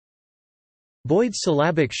Boyd's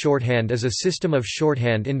syllabic shorthand is a system of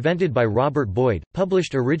shorthand invented by Robert Boyd,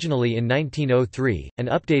 published originally in 1903, and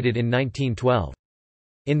updated in 1912.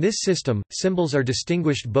 In this system, symbols are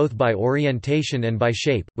distinguished both by orientation and by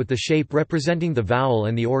shape, with the shape representing the vowel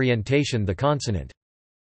and the orientation the consonant.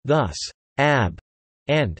 Thus, ab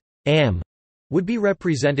and am would be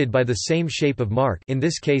represented by the same shape of mark, in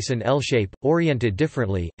this case an L shape, oriented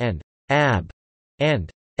differently, and ab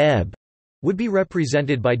and eb would be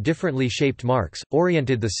represented by differently shaped marks,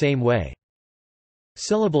 oriented the same way.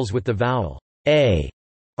 Syllables with the vowel a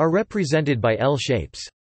are represented by L shapes.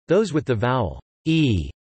 Those with the vowel e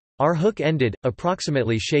are hook-ended,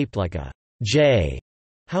 approximately shaped like a J.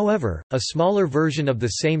 However, a smaller version of the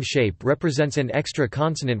same shape represents an extra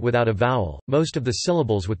consonant without a vowel. Most of the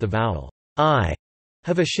syllables with the vowel I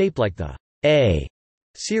have a shape like the a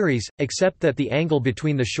series, except that the angle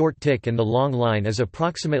between the short tick and the long line is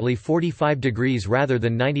approximately 45 degrees rather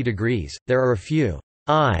than 90 degrees. There are a few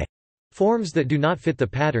I forms that do not fit the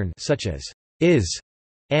pattern, such as is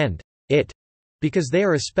and it, because they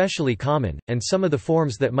are especially common, and some of the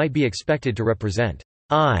forms that might be expected to represent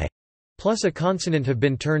I plus a consonant have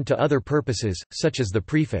been turned to other purposes, such as the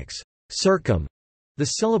prefix circum. The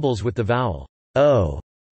syllables with the vowel o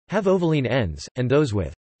have ovaline ends, and those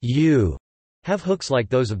with u have hooks like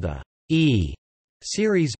those of the E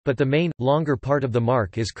series, but the main, longer part of the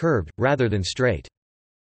mark is curved, rather than straight.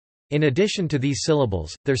 In addition to these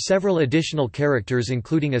syllables, there are several additional characters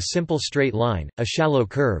including a simple straight line, a shallow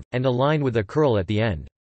curve, and a line with a curl at the end.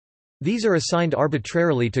 These are assigned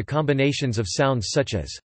arbitrarily to combinations of sounds such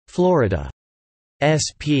as Florida,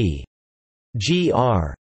 sp,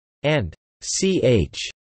 gr, and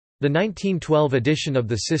ch. The 1912 edition of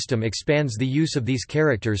the system expands the use of these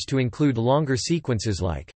characters to include longer sequences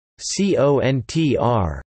like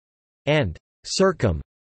contr and circum.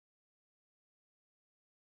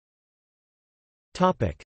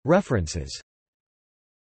 References.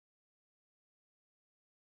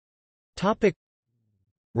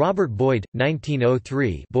 Robert Boyd,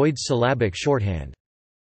 1903. Boyd's syllabic shorthand.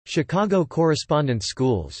 Chicago Correspondence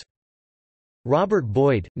Schools. Robert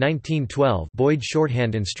Boyd, 1912. Boyd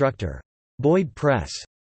Shorthand Instructor. Boyd Press.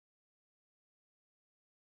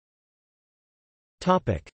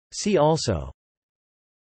 See also.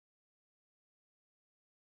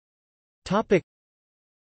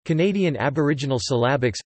 Canadian Aboriginal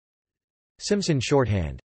syllabics. Simpson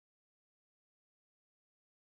shorthand.